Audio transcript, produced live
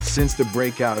Since the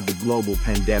breakout of the global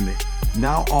pandemic,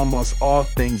 now almost all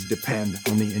things depend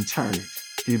on the internet.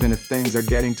 Even if things are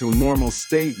getting to a normal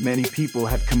state, many people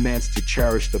have commenced to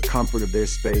cherish the comfort of their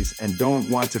space and don't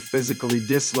want to physically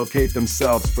dislocate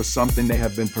themselves for something they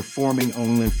have been performing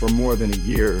online for more than a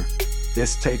year.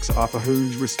 This takes off a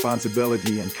huge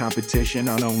responsibility and competition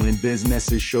on online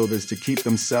businesses' shoulders to keep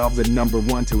themselves at number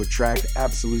one to attract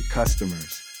absolute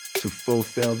customers. To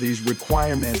fulfill these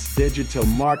requirements, digital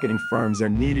marketing firms are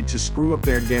needed to screw up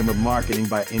their game of marketing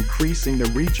by increasing the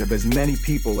reach of as many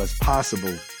people as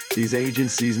possible. These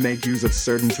agencies make use of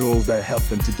certain tools that help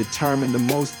them to determine the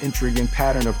most intriguing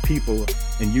pattern of people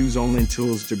and use online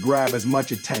tools to grab as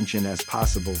much attention as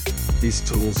possible. These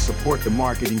tools support the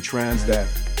marketing trends that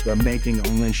are making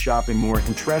online shopping more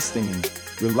interesting and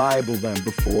reliable than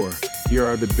before. Here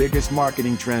are the biggest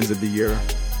marketing trends of the year.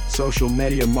 Social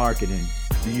media marketing.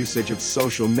 The usage of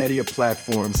social media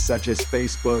platforms such as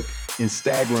Facebook,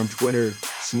 Instagram, Twitter,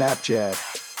 Snapchat,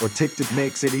 or TikTok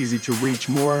makes it easy to reach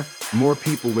more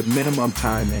people with minimum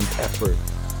time and effort.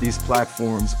 These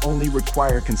platforms only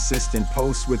require consistent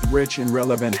posts with rich and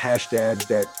relevant hashtags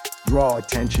that draw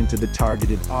attention to the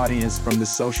targeted audience from the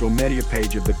social media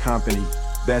page of the company.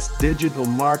 Best digital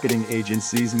marketing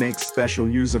agencies make special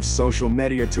use of social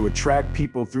media to attract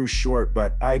people through short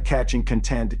but eye-catching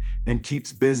content and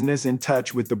keeps business in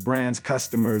touch with the brand's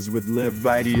customers with live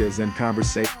ideas and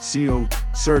conversation. SEO,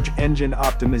 search engine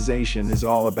optimization, is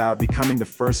all about becoming the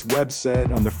first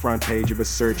website on the front page of a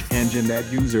search engine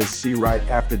that users see right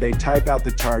after they type out the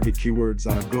target keywords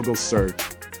on a Google search.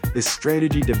 This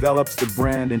strategy develops the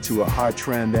brand into a hot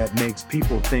trend that makes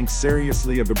people think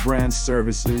seriously of the brand's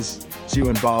services. SEO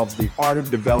involves the art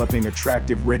of developing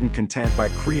attractive written content by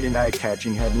creating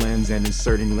eye-catching headlines and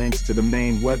inserting links to the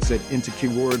main website into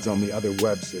keywords on the other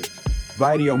websites.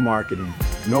 Video marketing.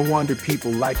 No wonder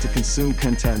people like to consume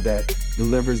content that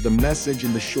delivers the message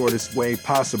in the shortest way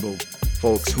possible.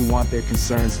 Folks who want their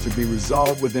concerns to be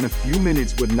resolved within a few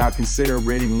minutes would not consider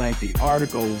reading lengthy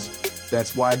articles.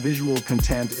 That's why visual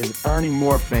content is earning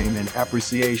more fame and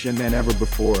appreciation than ever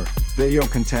before. Video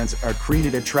contents are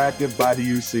created attractive by the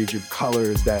usage of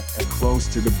colors that are close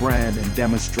to the brand and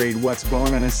demonstrate what's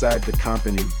going on inside the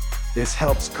company. This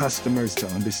helps customers to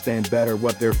understand better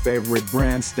what their favorite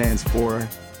brand stands for,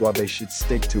 while they should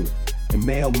stick to it.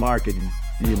 Email marketing.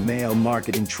 The email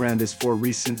marketing trend is for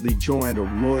recently joined or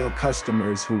loyal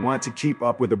customers who want to keep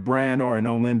up with a brand or an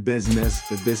online business.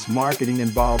 This marketing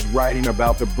involves writing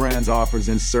about the brand's offers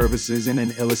and services in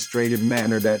an illustrative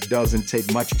manner that doesn't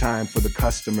take much time for the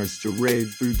customers to read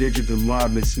through digital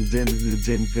markets.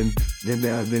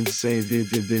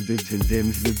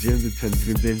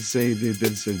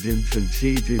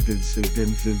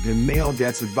 Mail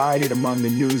gets divided among the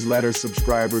newsletter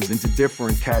subscribers into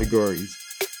different categories.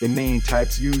 The main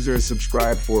types users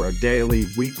subscribe for are daily,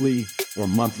 weekly, or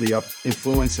monthly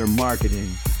influencer marketing.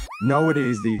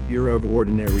 Nowadays, the era of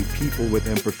ordinary people with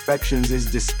imperfections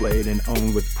is displayed and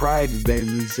owned with pride. They are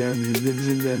known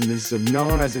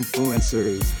as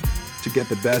influencers. To get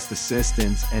the best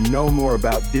assistance and know more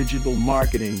about digital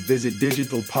marketing, visit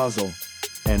Digital Puzzle,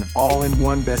 an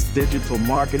all-in-one best digital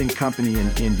marketing company in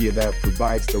India that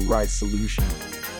provides the right solution.